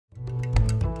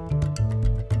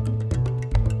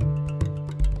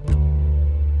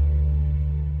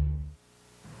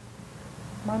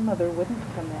mother wouldn't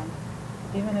come in,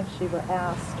 even if she were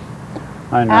asked.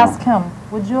 I know. Ask him.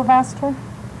 Would you have asked her?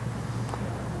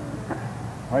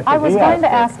 I was going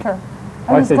to ask her.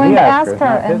 I was going to ask her,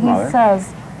 and he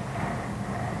says,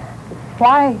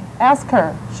 why ask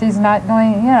her? She's not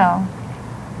going, you know,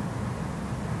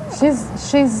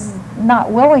 she's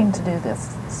not willing to do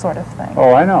this sort of thing.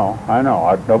 Oh, I know.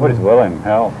 Nobody's willing,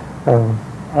 hell.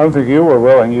 I don't think you were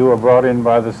willing. You were brought in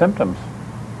by the symptoms.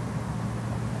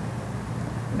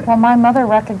 Well, my mother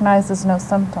recognizes no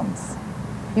symptoms.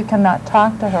 You cannot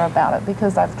talk to her about it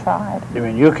because I've tried. You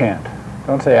mean you can't?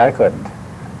 Don't say I couldn't.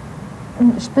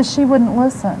 But she wouldn't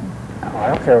listen. No, I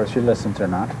don't care if she listens or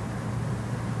not.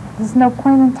 There's no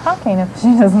point in talking if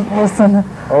she doesn't listen.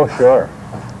 Oh, sure.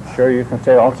 Sure, you can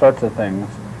say all sorts of things,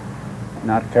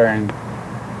 not caring.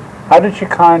 How did she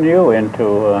con you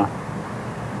into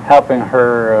helping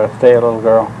her stay a little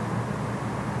girl?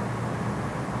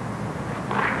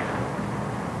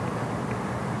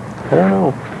 I don't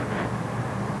know.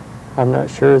 I'm not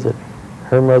sure that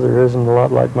her mother isn't a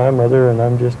lot like my mother, and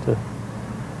I'm just a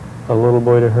little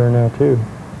boy to her now, too.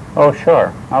 Oh,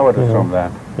 sure. I would assume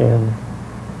that. And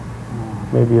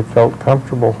maybe it felt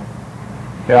comfortable.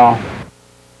 Yeah.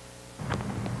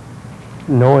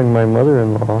 Knowing my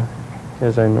mother-in-law,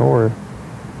 as I know her,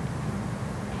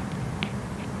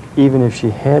 even if she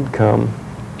had come,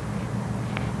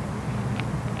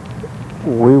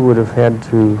 we would have had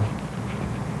to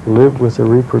live with the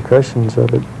repercussions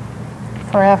of it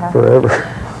forever.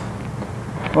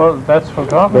 Well, that's what we're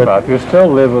talking about. You still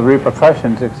live with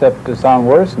repercussions, except to sound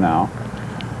worse now.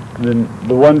 Then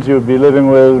the ones you'd be living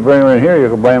with, bring her in here, you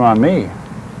could blame on me.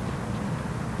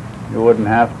 You wouldn't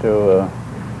have to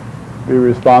be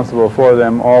responsible for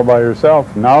them all by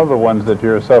yourself. Now the ones that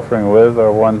you're suffering with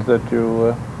are ones that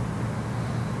you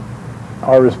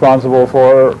are responsible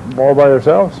for all by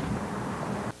yourselves.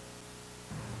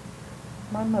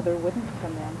 My mother wouldn't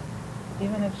come in,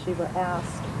 even if she were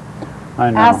asked.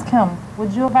 I know. Ask him.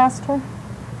 Would you have asked her?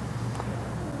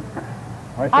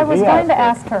 I was going to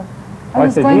ask her. I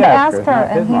was going to ask her,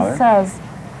 and he says,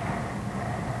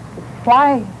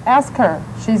 why ask her?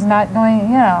 She's not going, you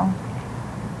know,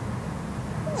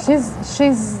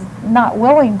 she's not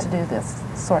willing to do this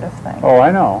sort of thing. Oh,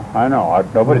 I know.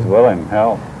 Nobody's willing,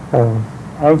 hell.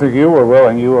 I don't think you were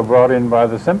willing. You were brought in by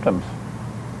the symptoms.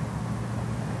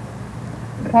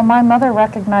 Well, my mother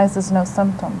recognizes no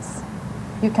symptoms.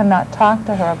 You cannot talk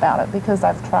to her about it because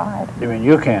I've tried. You mean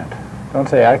you can't? Don't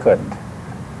say I couldn't.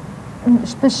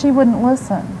 But she wouldn't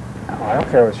listen. No, I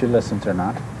don't care if she listens or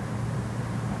not.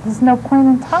 There's no point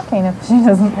in talking if she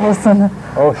doesn't listen.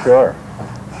 Oh, sure.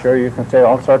 Sure, you can say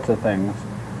all sorts of things,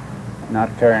 not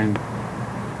caring.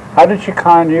 How did she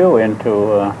con you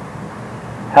into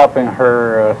helping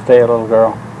her stay a little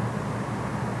girl?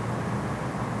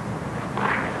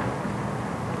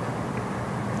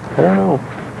 I don't know.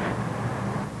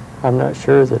 I'm not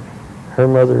sure that her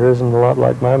mother isn't a lot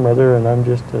like my mother, and I'm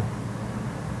just a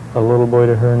little boy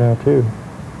to her now, too.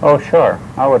 Oh, sure.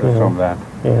 I would assume that.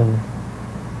 And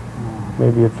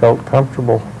maybe it felt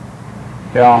comfortable.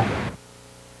 Yeah.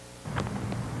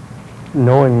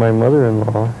 Knowing my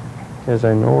mother-in-law, as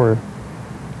I know her,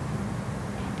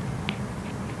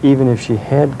 even if she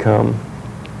had come,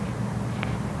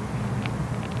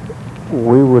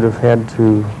 we would have had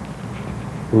to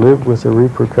live with the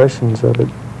repercussions of it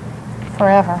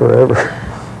forever.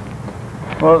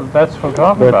 Well, that's what we're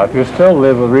talking about. You still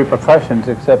live with repercussions,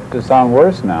 except to sound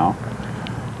worse now.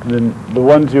 Then the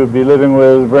ones you'd be living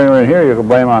with, bring her in here, you could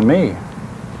blame on me.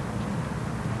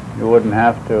 You wouldn't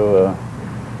have to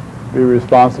be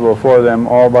responsible for them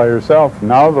all by yourself.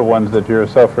 Now the ones that you're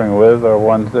suffering with are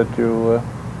ones that you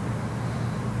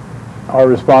are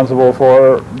responsible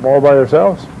for all by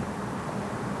yourselves.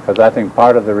 Because I think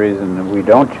part of the reason that we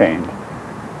don't change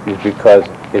is because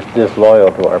it's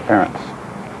disloyal to our parents.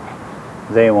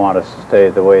 They want us to stay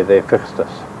the way they fixed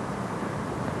us.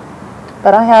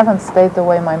 But I haven't stayed the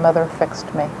way my mother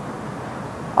fixed me.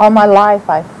 All my life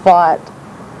I fought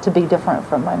to be different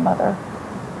from my mother.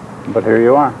 But here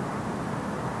you are.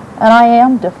 And I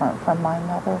am different from my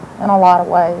mother in a lot of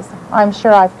ways. I'm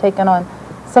sure I've taken on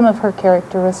some of her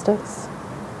characteristics.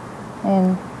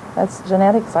 And that's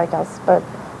genetics, I guess. But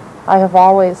I have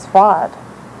always fought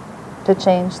to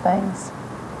change things,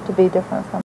 to be different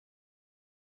from